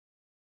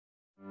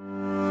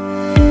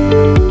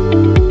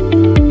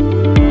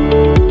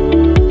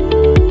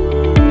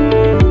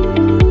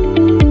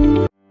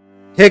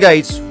Hey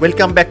guys,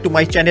 welcome back to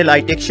my channel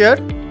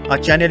iTechShare,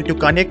 a channel to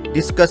connect,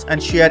 discuss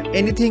and share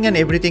anything and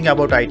everything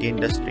about IT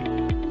industry.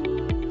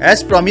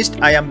 As promised,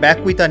 I am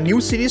back with a new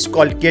series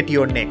called Get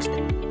Your Next.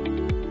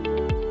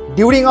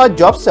 During our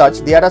job search,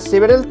 there are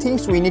several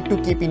things we need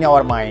to keep in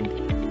our mind.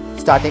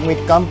 Starting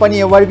with company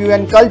overview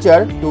and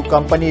culture to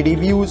company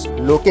reviews,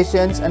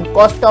 locations and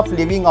cost of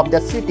living of the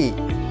city,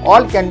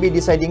 all can be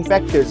deciding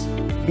factors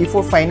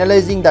before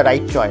finalizing the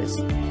right choice.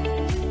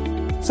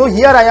 So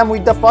here I am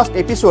with the first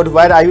episode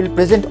where I will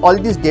present all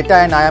this data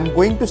and I am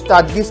going to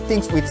start these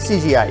things with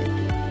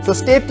CGI. So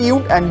stay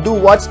tuned and do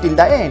watch till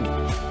the end.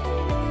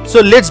 So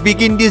let's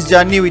begin this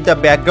journey with the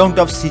background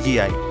of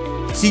CGI.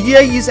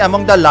 CGI is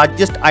among the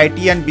largest IT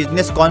and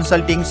business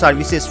consulting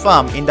services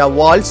firm in the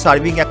world,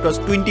 serving across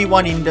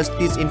 21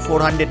 industries in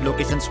 400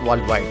 locations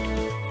worldwide.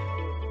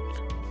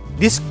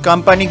 This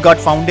company got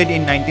founded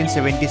in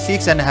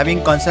 1976 and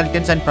having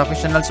consultants and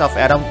professionals of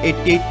around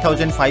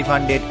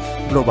 88,500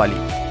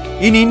 globally.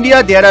 In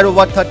India, there are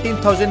over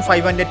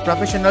 13,500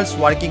 professionals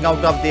working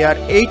out of their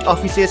 8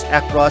 offices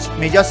across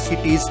major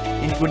cities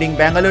including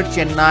Bangalore,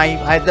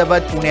 Chennai,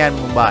 Hyderabad, Pune and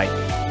Mumbai.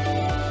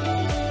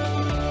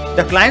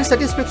 The client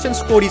satisfaction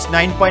score is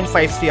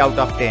 9.53 out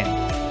of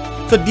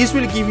 10. So this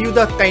will give you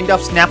the kind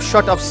of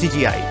snapshot of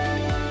CGI.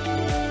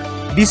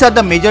 These are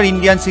the major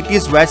Indian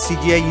cities where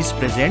CGI is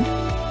present.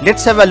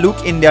 Let's have a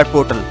look in their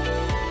portal.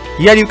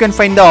 Here you can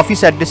find the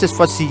office addresses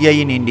for CGI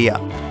in India.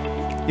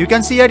 You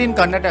can see here in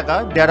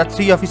Karnataka, there are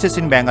 3 offices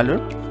in Bangalore.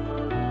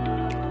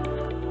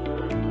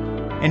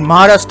 In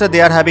Maharashtra,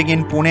 they are having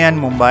in Pune and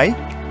Mumbai.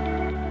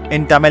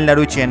 In Tamil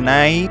Nadu,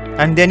 Chennai.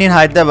 And then in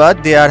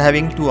Hyderabad, they are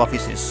having 2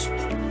 offices.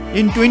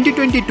 In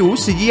 2022,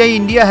 CGI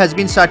India has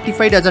been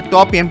certified as a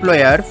top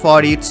employer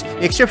for its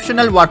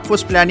exceptional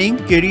workforce planning,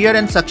 career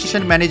and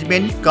succession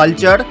management,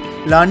 culture,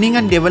 learning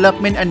and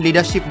development and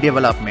leadership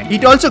development.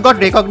 It also got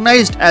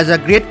recognized as a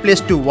great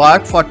place to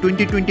work for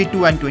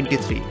 2022 and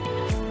 23.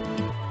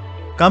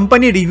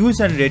 Company reviews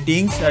and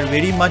ratings are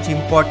very much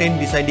important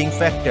deciding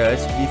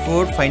factors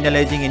before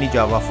finalizing any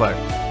job offer.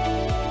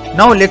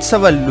 Now let's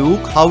have a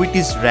look how it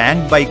is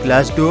ranked by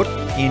Glassdoor,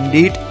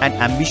 Indeed and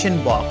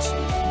Ambition Box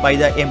by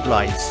the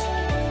employees.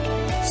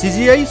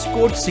 CGI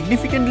scored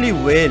significantly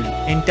well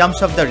in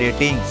terms of the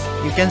ratings.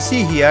 You can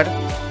see here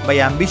by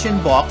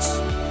Ambition Box,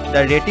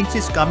 the ratings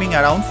is coming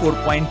around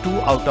 4.2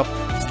 out of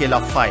scale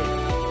of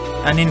 5.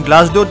 And in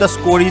Glassdoor, the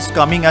score is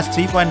coming as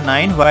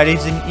 3.9,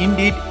 whereas in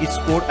Indeed, it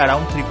scored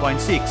around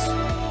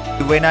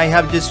 3.6. When I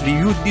have just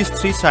reviewed these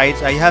 3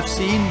 sites, I have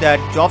seen that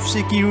job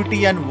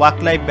security and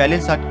work-life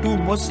balance are 2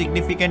 most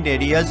significant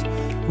areas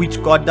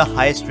which got the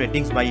highest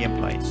ratings by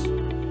employees.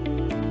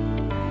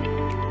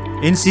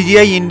 In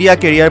CGI India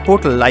career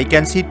portal, I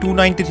can see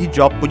 293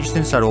 job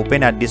positions are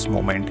open at this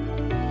moment.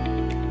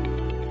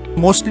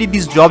 Mostly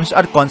these jobs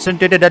are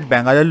concentrated at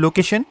Bangalore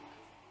location.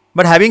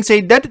 But having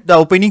said that, the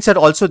openings are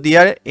also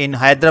there in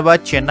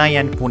Hyderabad, Chennai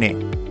and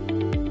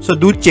Pune. So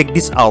do check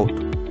this out.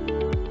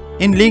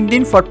 In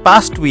LinkedIn for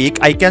past week,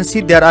 I can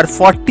see there are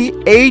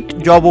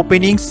 48 job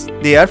openings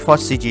there for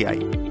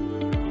CGI.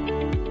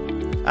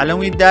 Along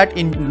with that,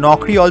 in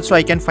Naukri also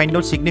I can find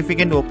out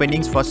significant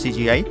openings for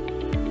CGI.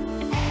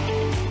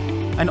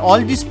 And all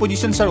these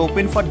positions are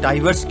open for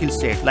diverse skill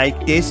set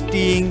like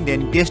testing,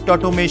 then test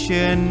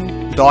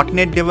automation,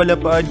 .NET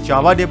developer,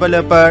 Java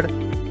developer,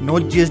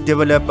 Node.js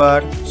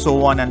developer,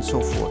 so on and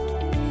so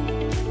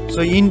forth. So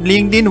in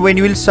LinkedIn, when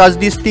you will search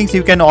these things,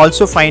 you can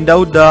also find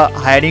out the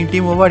hiring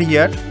team over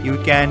here. You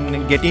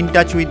can get in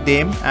touch with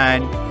them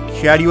and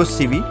share your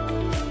CV.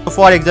 So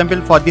for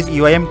example, for this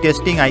UIM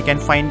testing, I can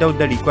find out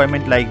the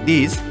requirement like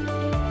this,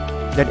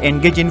 that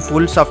engage in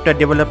full software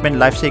development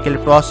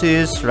lifecycle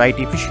process, write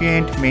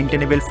efficient,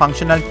 maintainable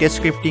functional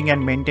test scripting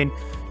and maintain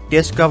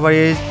test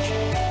coverage,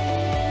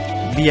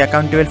 be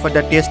accountable for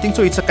the testing.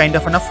 So it's a kind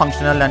of a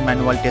functional and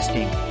manual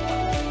testing,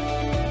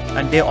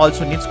 and they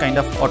also needs kind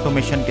of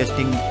automation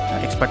testing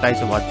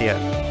expertise over there.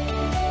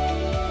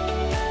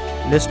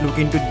 Let's look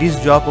into this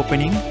job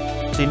opening,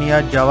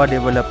 senior Java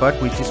developer,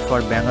 which is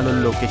for Bangalore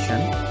location.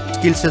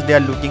 Skill sets they are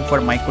looking for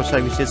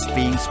microservices,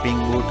 Spring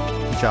Boot,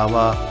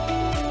 Java,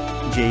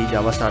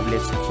 Java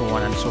servlets, and so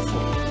on and so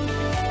forth.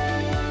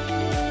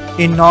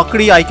 In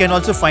Naukri, I can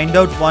also find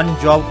out one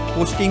job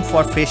posting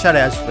for fresher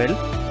as well.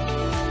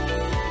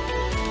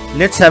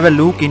 Let's have a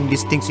look in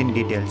these things in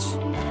details.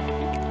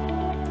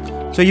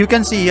 So you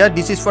can see here,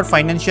 this is for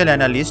financial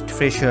analyst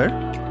fresher.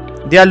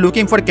 They are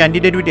looking for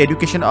candidate with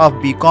education of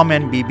BCom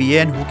and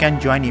BBA and who can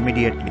join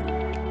immediately.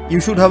 You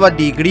should have a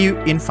degree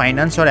in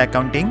finance or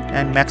accounting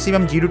and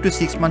maximum 0 to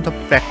 6 months of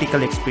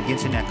practical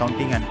experience in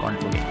accounting and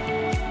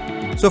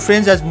controlling. So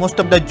friends, as most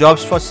of the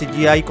jobs for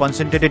CGI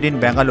concentrated in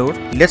Bangalore,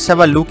 let's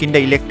have a look in the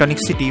electronic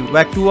city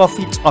where 2 of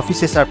its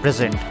offices are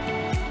present.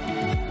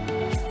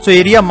 So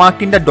area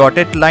marked in the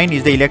dotted line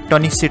is the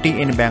electronic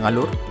city in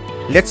Bangalore.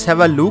 Let's have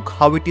a look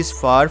how it is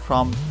far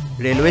from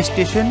railway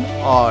station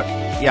or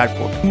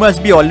airport. You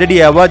must be already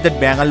aware that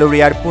Bangalore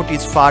airport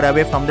is far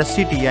away from the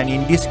city, and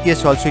in this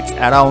case also it's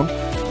around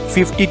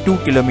 52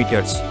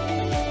 kilometers.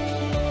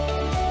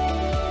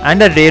 and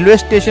the railway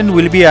station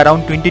will be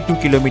around 22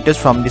 kilometers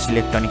from this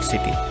electronic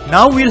city.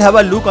 Now we'll have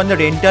a look on the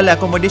rental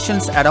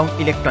accommodations around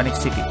electronic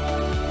city.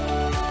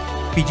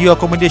 PG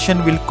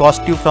accommodation will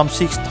cost you from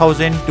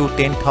 6,000 to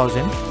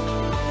 10,000.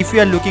 If you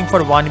are looking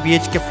for 1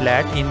 BHK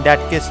flat, in that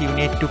case you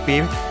need to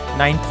pay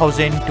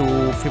 9,000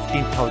 to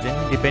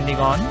 15,000 depending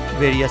on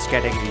various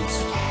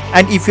categories.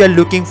 And if you are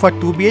looking for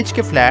 2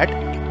 BHK flat,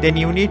 then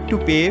you need to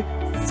pay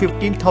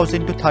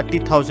 15,000 to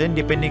 30,000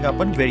 depending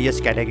upon various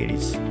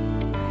categories.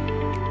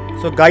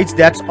 So guys,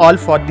 that's all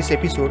for this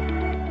episode.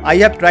 I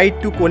have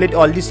tried to collate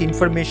all this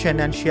information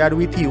and share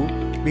with you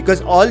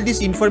because all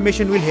this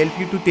information will help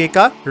you to take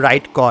a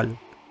right call.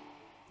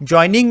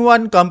 Joining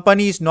one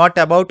company is not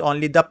about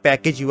only the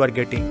package you are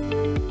getting.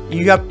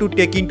 You have to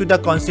take into the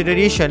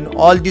consideration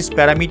all these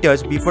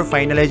parameters before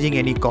finalizing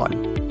any call.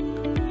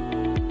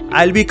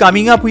 I'll be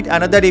coming up with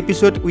another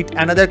episode with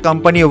another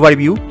company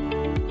overview.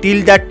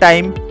 Till that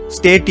time,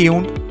 stay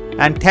tuned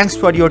and thanks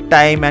for your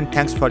time and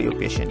thanks for your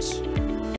patience.